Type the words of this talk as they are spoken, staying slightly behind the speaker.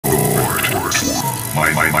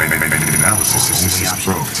analysis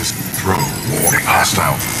is throw. Warning.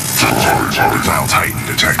 Hostile. Hostile Titan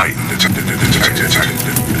detected.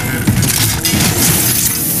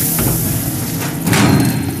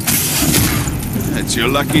 It's your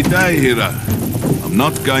lucky day, hero. I'm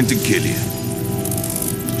not going to kill you.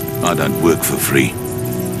 I don't work for free.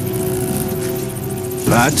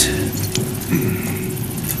 But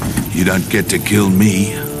you don't get to kill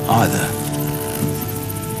me either.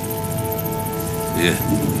 Yeah,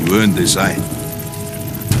 you earned this, eh?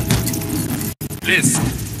 Liz,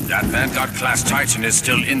 that Vanguard-class Titan is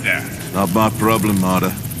still in there. Not my problem,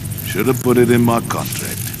 Marta. Should have put it in my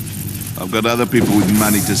contract. I've got other people with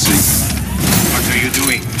money to see. What are you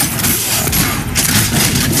doing?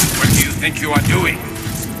 What do you think you are doing?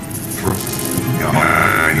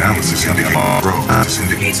 My analysis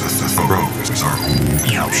indicates us that throw is our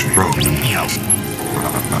only option. Throw is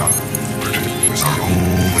our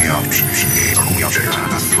only option.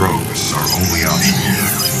 The throw is our only option.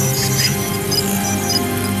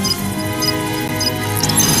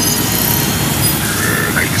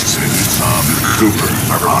 Cooper,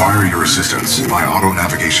 I require your assistance. My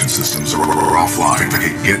auto-navigation systems are offline.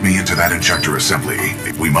 Get me into that injector assembly.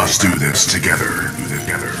 We must do this together.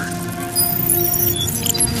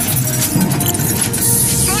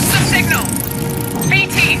 Boost the signal!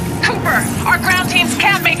 BT, Cooper, our ground teams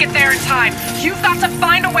can't make it there in time. You've got to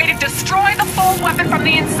find a way to destroy the full weapon from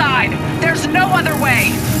the inside. There's no other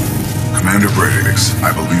way. Commander Briggs,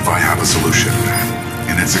 I believe I have a solution.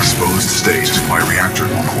 In its exposed state, my reactor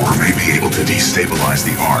core may be able to destabilize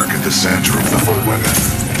the arc at the center of the full weapon.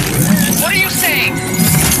 What are you saying?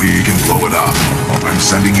 We can blow it up. I'm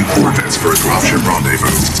sending you coordinates for a dropship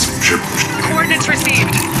rendezvous. Coordinates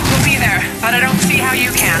received. We'll be there, but I don't see how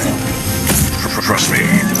you can. Trust me,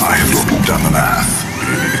 I have done the math.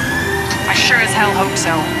 I sure as hell hope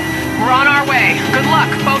so. We're on our way. Good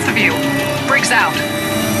luck, both of you. Briggs out.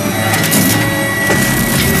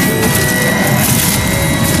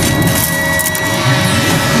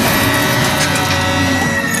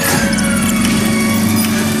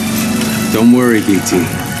 Don't worry, BT.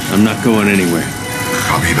 I'm not going anywhere.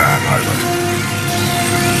 Copy that, pilot.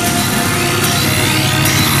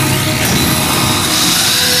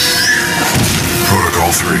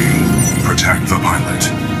 Protocol 3. Protect the pilot.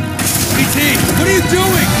 BT, what are you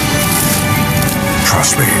doing?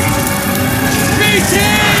 Trust me. BT!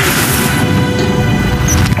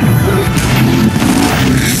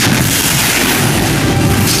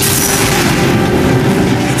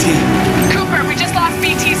 Cooper, we just lost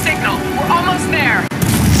BT signal. We're almost there.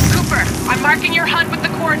 Cooper, I'm marking your HUD with the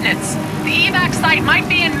coordinates. The evac site might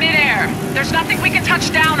be in midair. There's nothing we can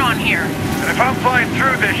touch down on here. And if I'm flying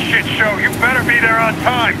through this shit show, you better be there on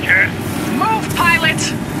time, kid. Move, pilot!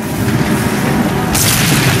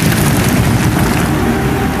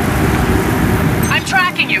 I'm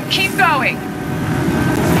tracking you. Keep going.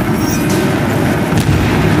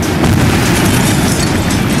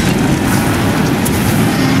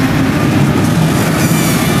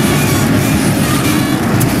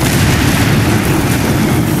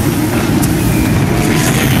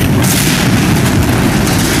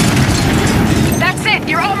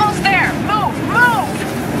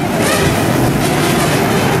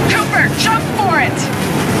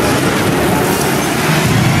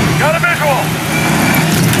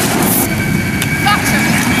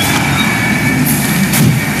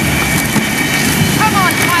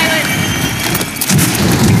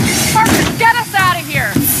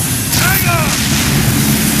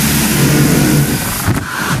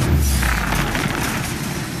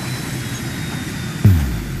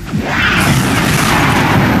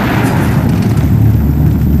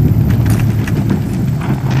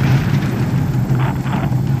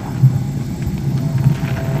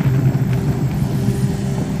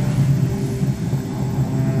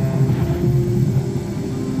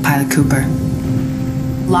 Cooper.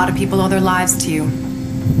 A lot of people owe their lives to you.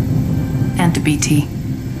 And to BT.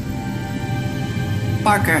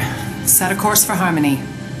 Barker, set a course for Harmony.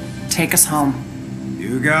 Take us home.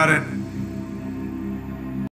 You got it.